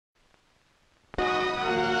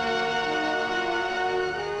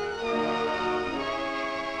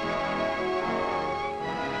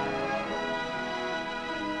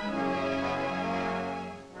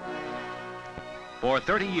For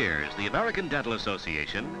 30 years, the American Dental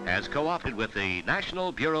Association has co-opted with the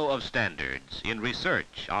National Bureau of Standards in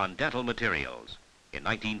research on dental materials. In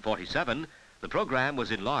 1947, the program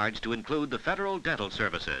was enlarged to include the federal dental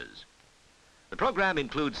services. The program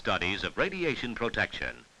includes studies of radiation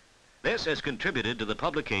protection. This has contributed to the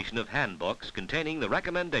publication of handbooks containing the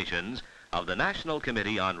recommendations of the National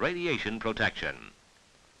Committee on Radiation Protection.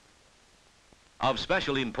 Of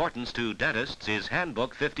special importance to dentists is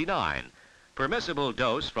Handbook 59, Permissible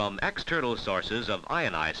Dose from External Sources of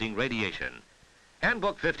Ionizing Radiation.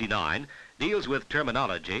 Handbook 59 deals with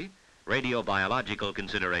terminology, radiobiological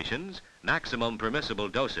considerations, maximum permissible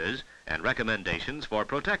doses, and recommendations for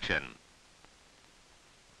protection.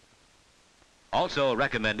 Also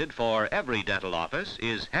recommended for every dental office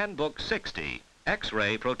is Handbook 60,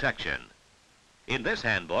 X-ray Protection. In this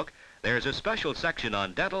handbook, there's a special section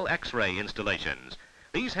on dental X-ray installations.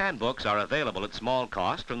 These handbooks are available at small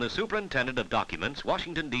cost from the Superintendent of Documents,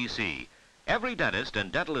 Washington, D.C. Every dentist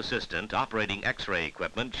and dental assistant operating X-ray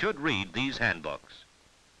equipment should read these handbooks.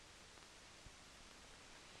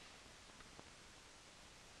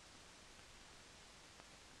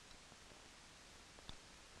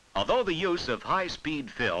 Although the use of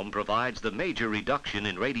high-speed film provides the major reduction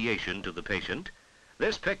in radiation to the patient,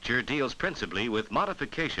 this picture deals principally with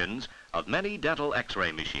modifications of many dental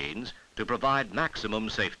X-ray machines to provide maximum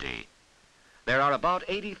safety. There are about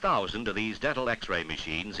 80,000 of these dental X-ray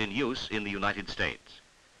machines in use in the United States.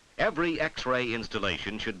 Every X-ray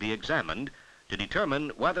installation should be examined to determine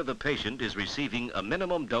whether the patient is receiving a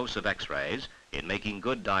minimum dose of X-rays in making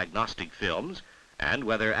good diagnostic films and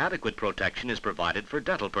whether adequate protection is provided for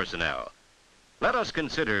dental personnel. Let us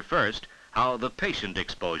consider first how the patient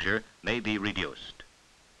exposure may be reduced.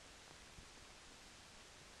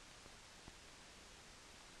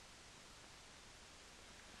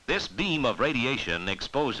 This beam of radiation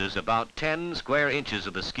exposes about 10 square inches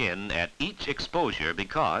of the skin at each exposure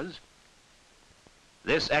because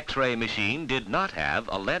this X-ray machine did not have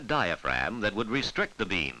a lead diaphragm that would restrict the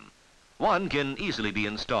beam. One can easily be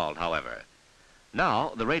installed, however.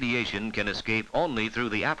 Now the radiation can escape only through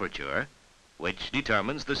the aperture, which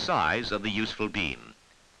determines the size of the useful beam.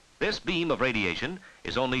 This beam of radiation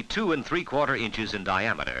is only 2 3/4 inches in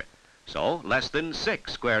diameter, so less than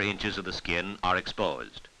 6 square inches of the skin are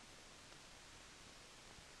exposed.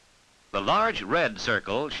 The large red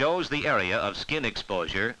circle shows the area of skin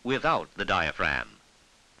exposure without the diaphragm.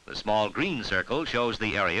 The small green circle shows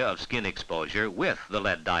the area of skin exposure with the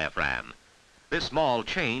lead diaphragm. This small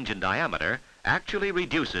change in diameter actually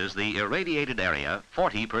reduces the irradiated area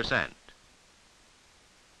 40%.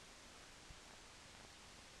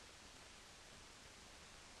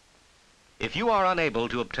 If you are unable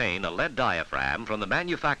to obtain a lead diaphragm from the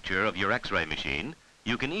manufacturer of your X-ray machine,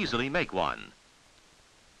 you can easily make one.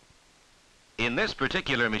 In this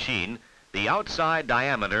particular machine, the outside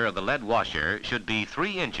diameter of the lead washer should be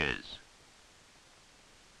 3 inches.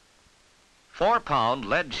 4-pound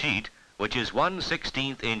lead sheet, which is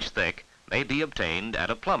 1/16 inch thick, may be obtained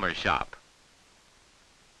at a plumber's shop.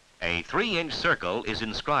 A 3-inch circle is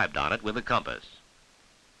inscribed on it with a compass.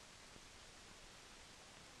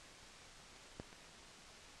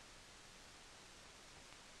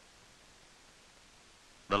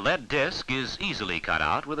 The lead disc is easily cut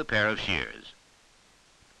out with a pair of shears.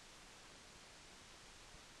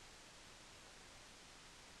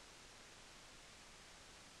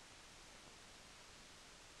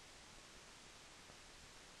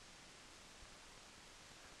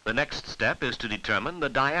 The next step is to determine the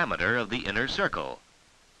diameter of the inner circle.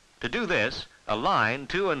 To do this, a line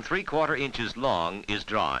 2 3/4 inches long is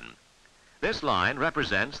drawn. This line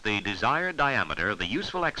represents the desired diameter of the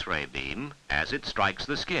useful X-ray beam as it strikes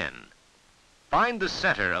the skin. Find the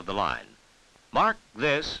center of the line. Mark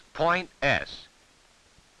this point S.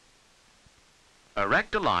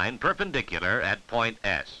 Erect a line perpendicular at point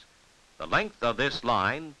S. The length of this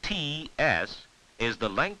line, TS, is the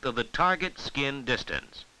length of the target skin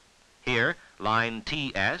distance. Here, line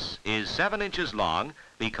TS is 7 inches long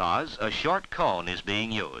because a short cone is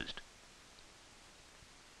being used.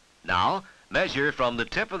 Now, measure from the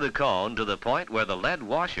tip of the cone to the point where the lead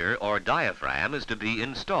washer or diaphragm is to be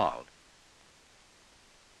installed.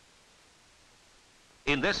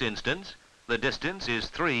 In this instance, the distance is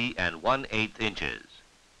 3 1/8 inches.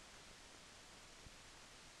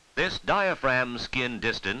 This diaphragm skin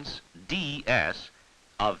distance, DS,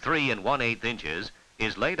 of 3 1/8 inches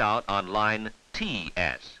is laid out on line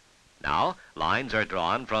TS. Now, lines are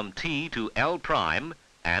drawn from T to L prime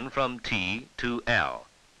and from T to L.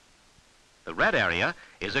 The red area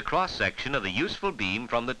is a cross-section of the useful beam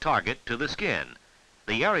from the target to the skin.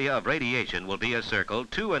 The area of radiation will be a circle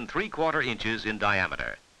 2 3/4 inches in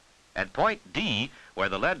diameter. At point D, where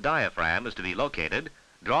the lead diaphragm is to be located,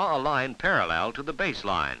 draw a line parallel to the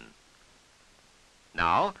baseline.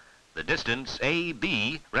 Now, the distance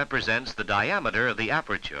AB represents the diameter of the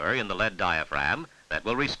aperture in the lead diaphragm that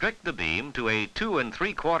will restrict the beam to a 2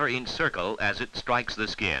 3/4 inch circle as it strikes the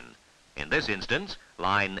skin. In this instance,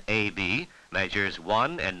 line AB measures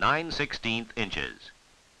 1 9/16 inches.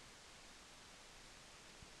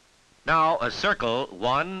 Now, a circle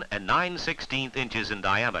 1 9/16 inches in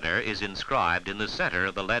diameter is inscribed in the center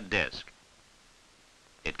of the lead disc.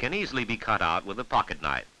 It can easily be cut out with a pocket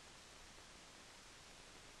knife.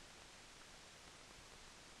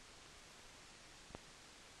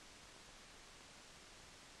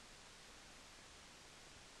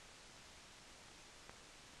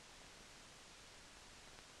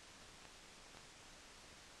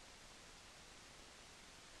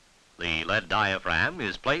 The lead diaphragm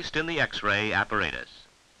is placed in the X-ray apparatus.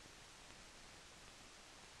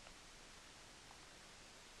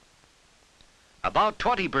 About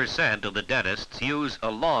 20% of the dentists use a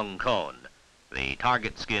long cone, the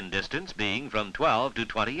target skin distance being from 12 to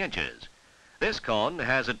 20 inches. This cone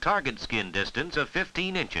has a target skin distance of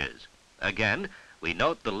 15 inches. Again, we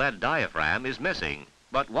note the lead diaphragm is missing,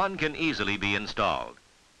 but one can easily be installed.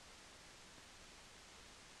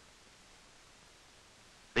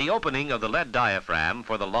 The opening of the lead diaphragm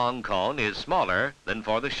for the long cone is smaller than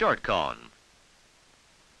for the short cone.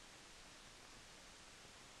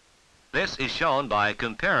 This is shown by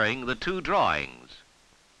comparing the two drawings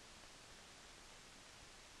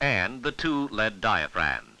and the two lead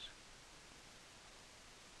diaphragms.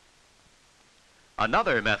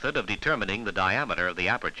 Another method of determining the diameter of the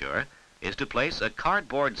aperture is to place a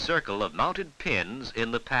cardboard circle of mounted pins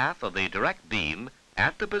in the path of the direct beam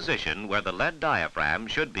at the position where the lead diaphragm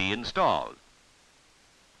should be installed.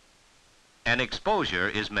 An exposure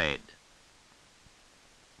is made,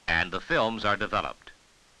 and the films are developed.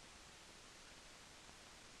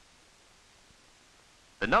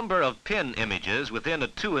 The number of pin images within a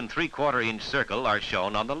 2 3/4 inch circle are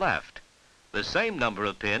shown on the left. The same number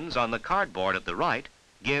of pins on the cardboard at the right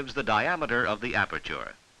gives the diameter of the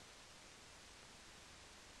aperture.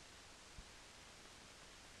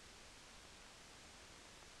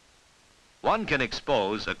 One can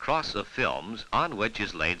expose a cross of films on which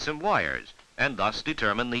is laid some wires and thus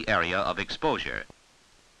determine the area of exposure.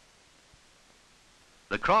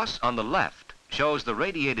 The cross on the left shows the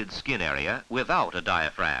radiated skin area without a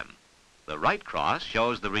diaphragm. The right cross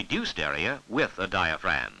shows the reduced area with a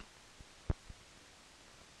diaphragm.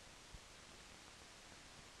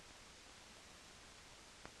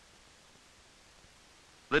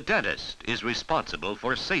 The dentist is responsible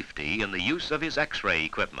for safety in the use of his X-ray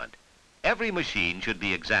equipment. Every machine should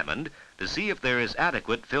be examined to see if there is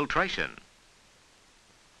adequate filtration.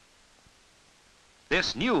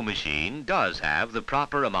 This new machine does have the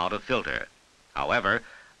proper amount of filter. However,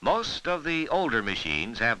 most of the older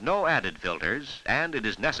machines have no added filters, and it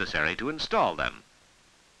is necessary to install them.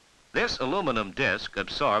 This aluminum disc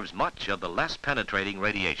absorbs much of the less penetrating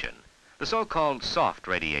radiation, the so-called soft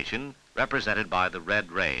radiation represented by the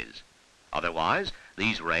red rays. Otherwise,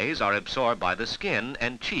 these rays are absorbed by the skin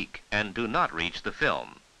and cheek and do not reach the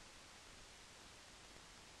film.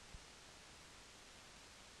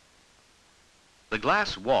 The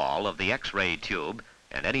glass wall of the X-ray tube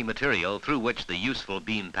and any material through which the useful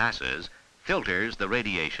beam passes filters the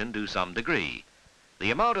radiation to some degree.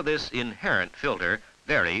 The amount of this inherent filter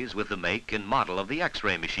varies with the make and model of the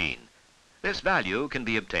X-ray machine. This value can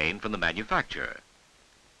be obtained from the manufacturer.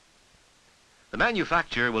 The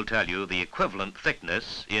manufacturer will tell you the equivalent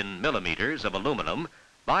thickness in millimeters of aluminum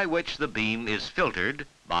by which the beam is filtered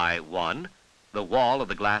by 1. The wall of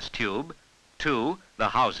the glass tube, 2. The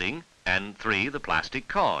housing, and 3. The plastic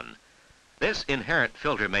cone. This inherent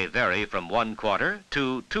filter may vary from 1/4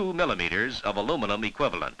 to 2 millimeters of aluminum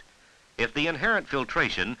equivalent. If the inherent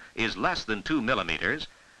filtration is less than 2 millimeters,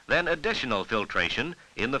 then additional filtration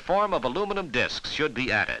in the form of aluminum discs should be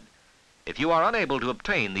added. If you are unable to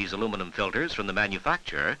obtain these aluminum filters from the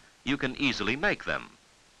manufacturer, you can easily make them.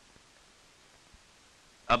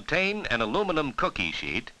 Obtain an aluminum cookie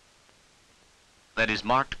sheet that is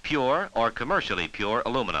marked pure or commercially pure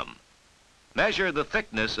aluminum. Measure the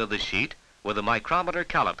thickness of the sheet with a micrometer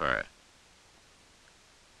caliper.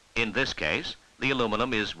 In this case, the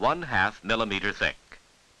aluminum is 1/2 millimeter thick.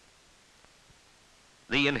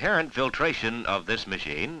 The inherent filtration of this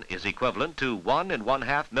machine is equivalent to 1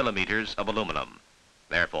 1/2 millimeters of aluminum.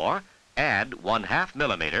 Therefore, add 1/2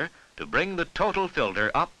 millimeter to bring the total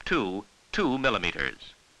filter up to 2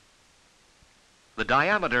 millimeters. The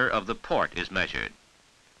diameter of the port is measured.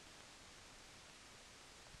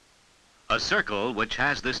 A circle which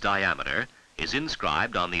has this diameter is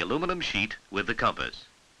inscribed on the aluminum sheet with the compass.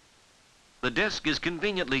 The disc is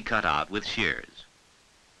conveniently cut out with shears.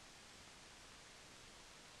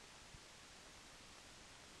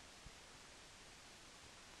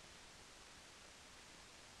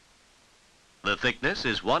 The thickness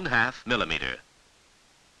is 1/2 millimeter.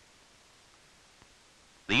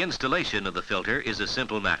 The installation of the filter is a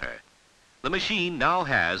simple matter. The machine now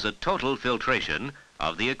has a total filtration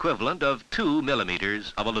of the equivalent of 2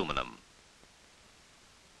 millimeters of aluminum.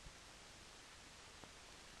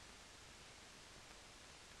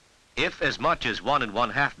 If as much as 1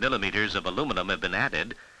 1/2 millimeters of aluminum have been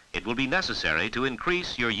added, it will be necessary to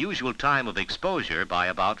increase your usual time of exposure by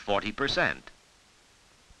about 40%.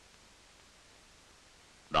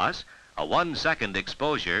 Thus, a 1-second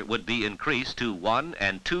exposure would be increased to 1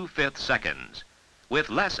 2/5 seconds. With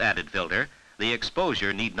less added filter, the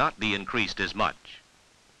exposure need not be increased as much.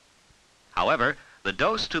 However, the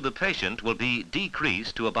dose to the patient will be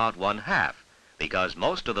decreased to about 1/2, because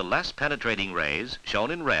most of the less penetrating rays, shown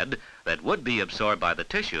in red, that would be absorbed by the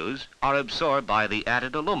tissues are absorbed by the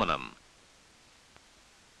added aluminum.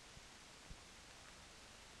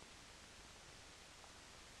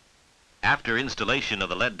 After installation of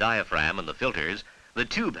the lead diaphragm and the filters, the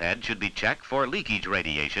tube head should be checked for leakage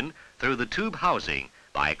radiation through the tube housing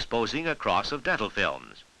by exposing a cross of dental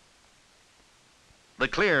films. The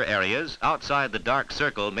clear areas outside the dark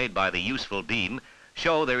circle made by the useful beam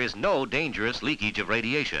show there is no dangerous leakage of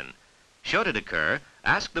radiation. Should it occur,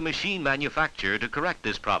 ask the machine manufacturer to correct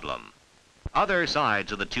this problem. Other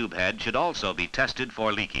sides of the tube head should also be tested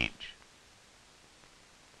for leakage.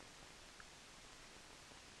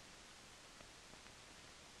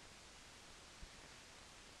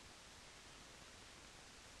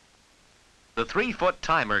 The 3-foot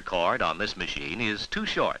timer cord on this machine is too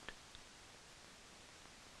short.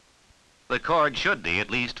 The cord should be at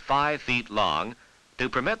least 5 feet long to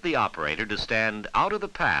permit the operator to stand out of the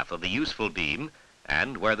path of the useful beam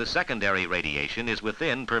and where the secondary radiation is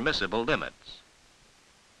within permissible limits.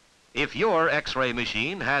 If your X-ray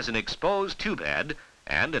machine has an exposed tube head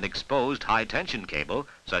and an exposed high-tension cable,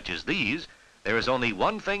 such as these, there is only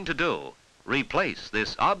one thing to do: replace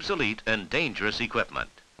this obsolete and dangerous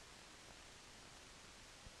equipment.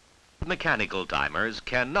 Mechanical timers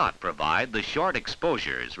cannot provide the short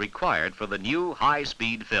exposures required for the new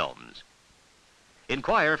high-speed films.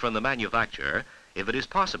 Inquire from the manufacturer if it is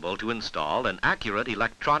possible to install an accurate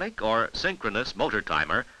electronic or synchronous motor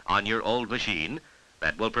timer on your old machine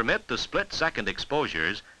that will permit the split-second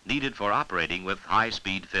exposures needed for operating with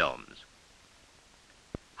high-speed films.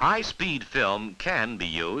 High-speed film can be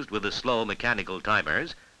used with the slow mechanical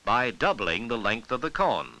timers by doubling the length of the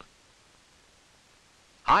cone.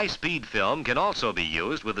 High-speed film can also be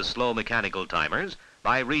used with the slow mechanical timers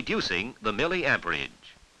by reducing the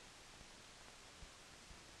milliamperage.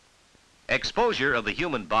 Exposure of the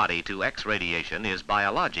human body to X radiation is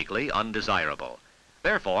biologically undesirable.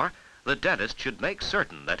 Therefore, the dentist should make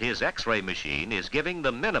certain that his X-ray machine is giving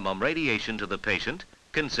the minimum radiation to the patient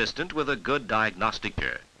consistent with a good diagnostic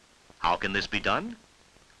picture. How can this be done?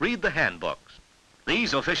 Read the handbooks.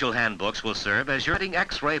 These official handbooks will serve as your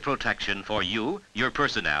X-ray protection for you, your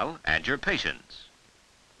personnel, and your patients.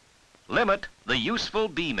 Limit the useful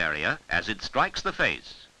beam area as it strikes the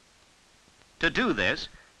face. To do this,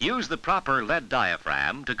 use the proper lead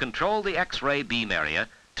diaphragm to control the X-ray beam area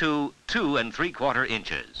to 2 3/4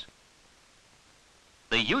 inches.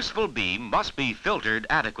 The useful beam must be filtered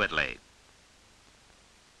adequately.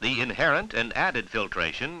 The inherent and added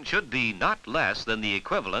filtration should be not less than the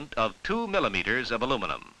equivalent of 2 millimeters of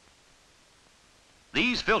aluminum.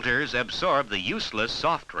 These filters absorb the useless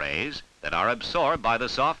soft rays that are absorbed by the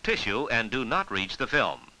soft tissue and do not reach the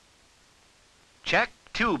film. Check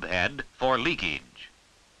tube head for leakage.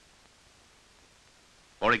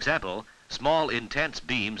 For example, small intense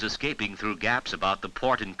beams escaping through gaps about the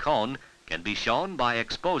port and cone can be shown by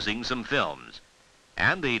exposing some films,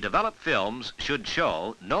 and the developed films should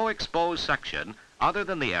show no exposed section other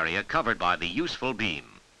than the area covered by the useful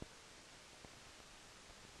beam.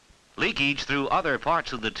 Leakage through other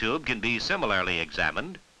parts of the tube can be similarly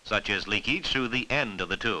examined, such as leakage through the end of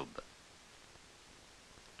the tube.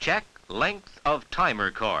 Check length of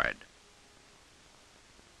timer cord.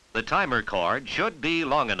 The timer cord should be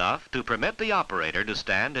long enough to permit the operator to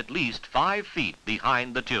stand at least 5 feet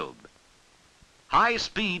behind the tube.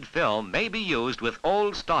 High-speed film may be used with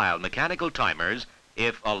old-style mechanical timers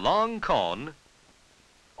if a long cone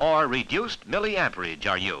or reduced milliamperage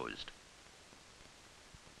are used.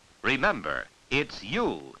 Remember, it's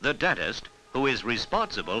you, the dentist, who is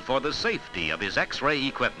responsible for the safety of his X-ray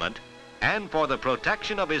equipment and for the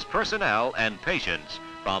protection of his personnel and patients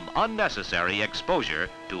from unnecessary exposure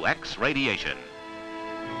to X radiation.